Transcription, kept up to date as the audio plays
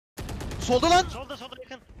Solda lan. Solda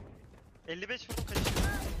yakın. 55 vurdum kaçıyor.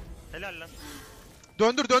 Helal lan.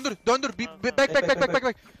 Döndür.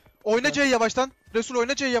 Back. Oyna C'yi yavaştan. Resul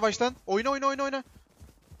oyna C'yi yavaştan. Oyna.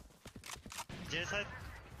 C side.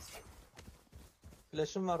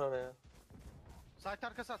 Flash'ım var oraya. Site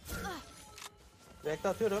arkası at. React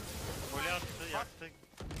atıyorum. Golü attı, yaktı.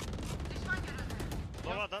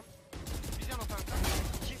 Nova'dan. Bir can o kanka.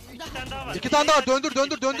 İki tane daha var. 2 tane daha.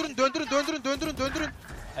 Döndürün.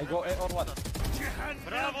 I go A or what?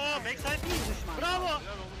 Bravo, backside. Bravo.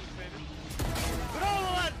 Bravo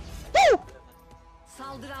lan.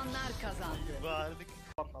 Saldıranlar kazandı. Vardık.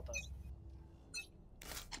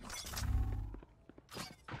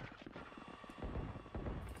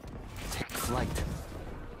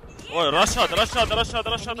 Oy, rush out.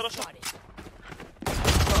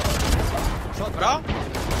 Bra.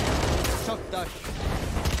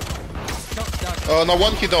 На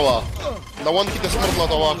one дала. На one смурла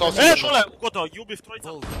дала. Шоле, Goto, you be straight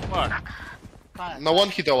up. На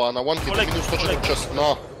one дала, на one минус 104 час.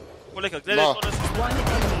 На. Колега, На. гледай, One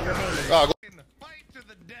enemy remaining. Fight to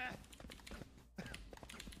the death.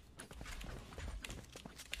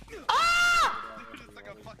 It's like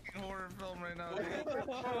a fucking horror film right now. It's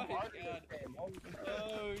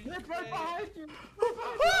right behind you.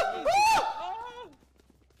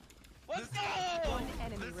 Let's go! One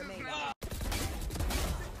enemy remaining.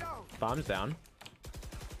 Bombs down.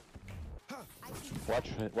 Watch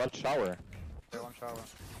shower. One shower.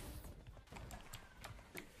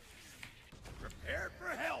 Prepare for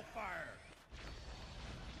hellfire.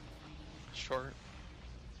 Short.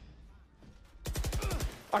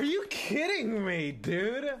 Are you kidding me,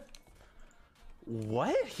 dude?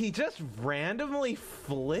 What? He just randomly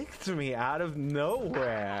flicked me out of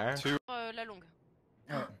nowhere. La longue.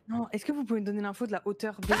 Non, est-ce que vous pouvez me donner l'info de la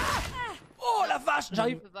hauteur B? Oh la vache,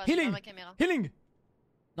 j'arrive. Healing. Healing.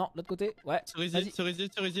 Non, l'autre côté. Ouais.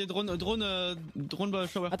 Cerisier, drone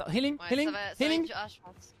shower. Attends, healing. Ça va être du A, je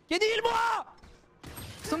pense. Kedi, heal-moi.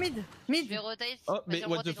 Ils sont mid. Je vais rotate. Oh, mais Vas-y, on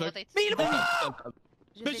what rotate, the fuck? rotate. Mais heal-moi.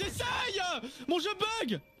 Mais j'essaye! Mon jeu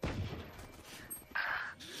bug!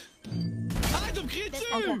 Arrête de me crier dessus!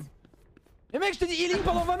 Mais mec, je te dis healing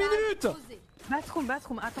pendant 20 minutes. Bathroom,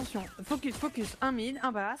 attention. Focus. Un mid,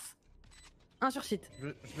 un basse. Un sur site. Je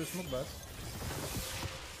le smoke basse.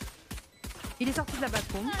 Il est sorti de la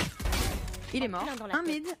bathroom. Il est mort. Un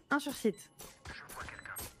mid, un sur site.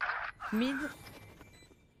 Mid.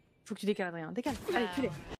 Faut que tu décales, Adrien. Décale. Allez, tu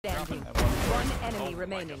l'es. One enemy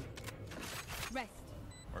remaining. Rest.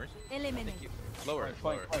 Eliminate. Lower.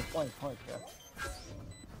 Point.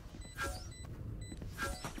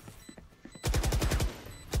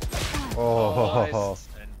 Oh,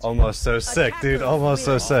 almost so sick, dude. Almost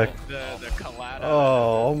so sick.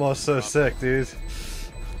 Oh, almost so sick, dude.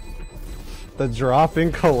 The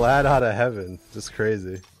dropping collad out of heaven. Just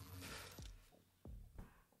crazy.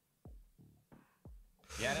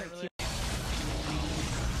 Yeah, really.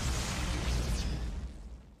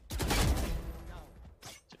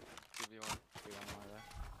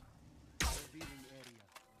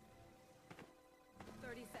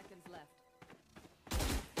 30 seconds left.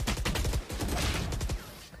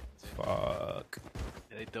 Fuck.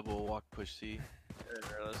 Yeah, they double walk push C. I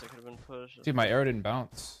didn't realize I could have been pushed. Dude, my arrow didn't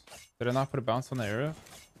bounce. Did I not put a bounce on the arrow?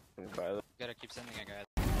 Gotta keep sending a guy.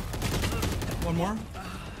 One more.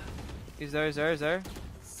 He's there.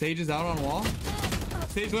 Sage is out on wall.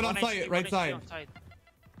 Sage went on site, right side.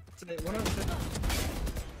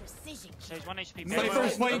 Precision. Sage 1 HP.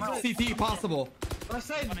 Cypher's flank CT possible.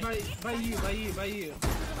 Spike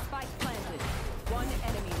planted. One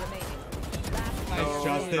enemy remaining. Last Nice,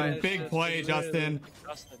 Justin. Big play, Justin.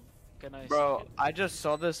 Bro, I just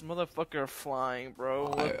saw this motherfucker flying, bro.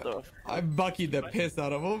 What the? I buckied the piss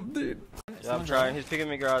out of him, dude. Yeah, I'm trying. He's picking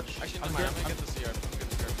me garage. Actually, I'm gonna get the CR.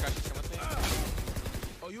 Crash, come with me.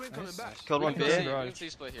 Oh, you ain't coming back. Killed one You B. can see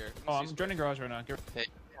split here. Oh, I'm joining garage right now. Hey,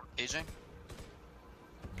 aging.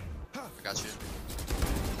 I got you.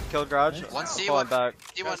 Killed garage. One C, Falling one back.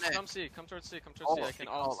 D1 A. Come C. Come towards C. Come towards C. I can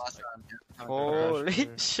all ult. last round. Yeah. Holy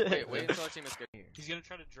shit. Wait until our team is good. He's gonna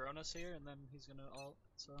try to drone us here, and then he's gonna ult.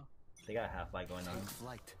 So. They got a half fight going on.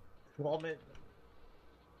 Wall mid.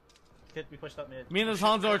 Kid, we pushed up mid. Me and this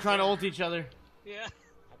Hanzo are trying to ult each other. Yeah.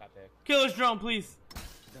 I got there. Killer's drone, please.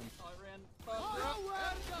 I ran.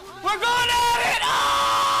 We're going at it! Oh!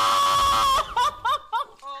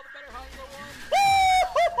 Oh, the better Hanzo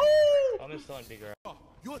won. I'm just still on big round.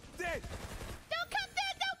 You're dead. Don't come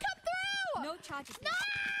through! No charges. No!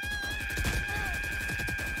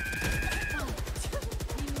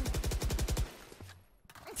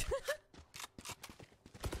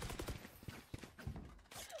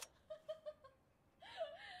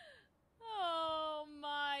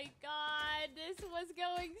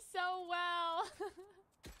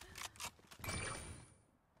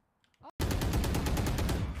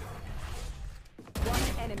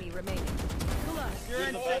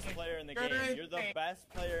 You're the best player in the game. You're the best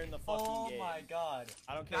player in the fucking game. Oh my god.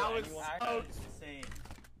 I don't care what anyone insane.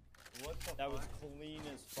 What the That was clean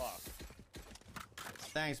as fuck.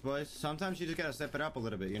 Thanks, boys. Sometimes you just gotta step it up a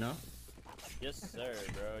little bit, you know? Yes, sir,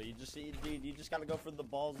 bro. You just gotta go for the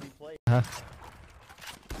balls you play.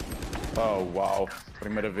 Oh, uau.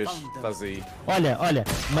 Primeira vez que estás aí. Olha,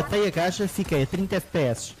 matei a caixa, fiquei a 30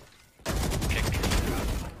 FPS.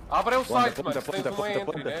 Abre o site, mano. Tens uma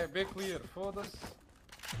entry, né? Bem clear, foda-se.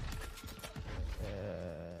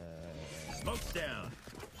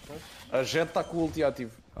 A Jet está com o ulti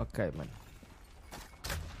ativo. Ok, mano.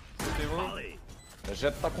 A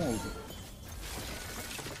Jet está com o ulti.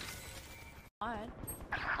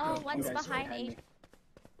 Oh, one's behind 8.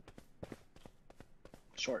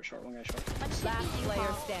 Short, one guy short. Last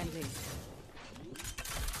player standing.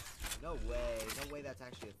 No way that's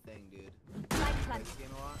actually a thing, dude. Light Play plant. this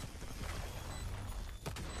game a lot?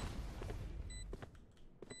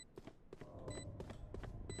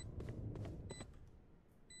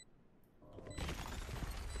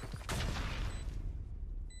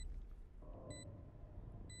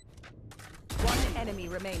 One enemy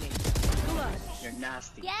remaining. You're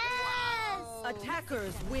nasty. Yes!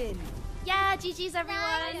 Attackers win. Yeah, GG's everyone.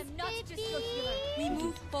 I am not just your healer. We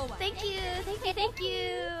move forward. Thank you.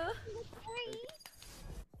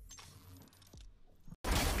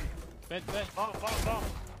 Vent. Bomb.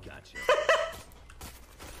 Gotcha.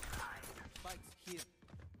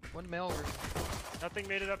 One male over. Nothing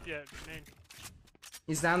made it up yet. Main.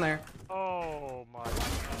 He's down there. Oh my god.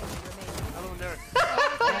 Hello there.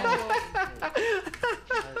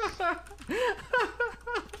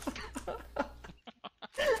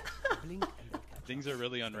 Things are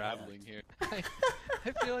really unraveling here. I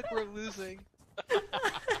feel like we're losing.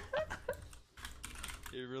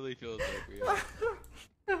 It really feels like we are.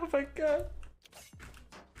 Oh my god.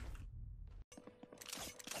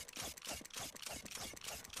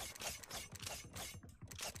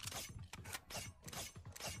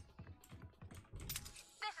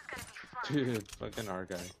 Dude, fucking our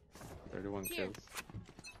guy. 31 kills.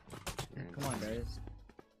 Come on, guys.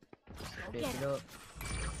 Get it up.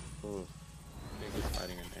 Oh, I think he's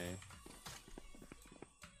fighting an A.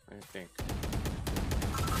 I think.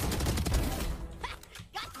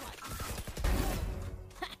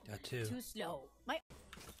 Got two. Too slow. One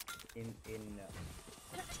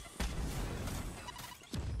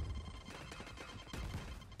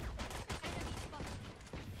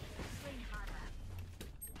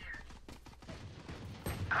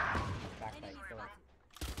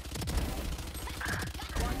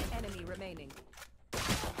enemy remaining.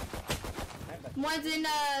 One's in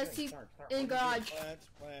garage.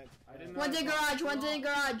 One's in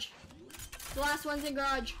garage. The last one's in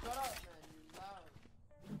garage.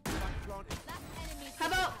 How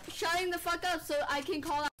about shutting the fuck up so I can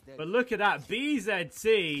call out? But look at that,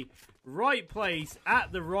 BZT, right place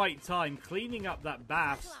at the right time, cleaning up that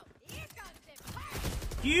bath.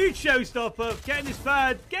 Huge showstopper, getting his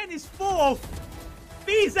third, getting his fourth.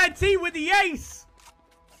 BZT with the ace.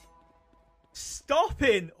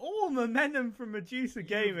 Stopping all momentum from Medusa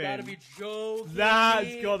Gaming. Gotta be joking.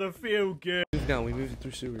 That's gotta feel good. Move down. We moved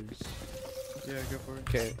through sewers. Yeah, go for it.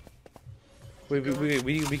 Okay. We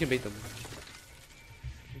can bait them.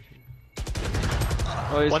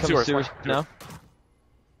 Oh, he's coming sewers now.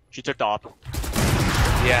 She took the op.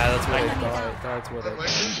 Yeah, that's what I thought. That's what I thought.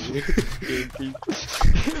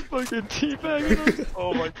 Fucking teabagging us.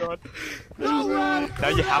 Oh my god. Now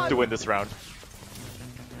you have to win this round.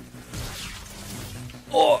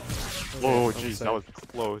 Oh jeez, that was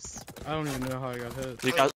close. I don't even know how I got hit.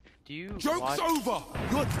 You got Do you Joke's watch... over!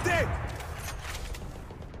 You're dead!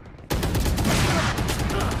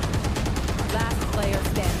 Last player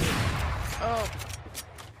standing. Oh.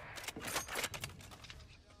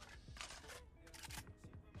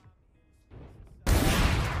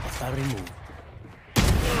 I'll remove.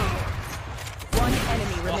 One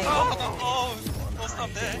enemy remaining. oh, stop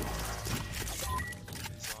there.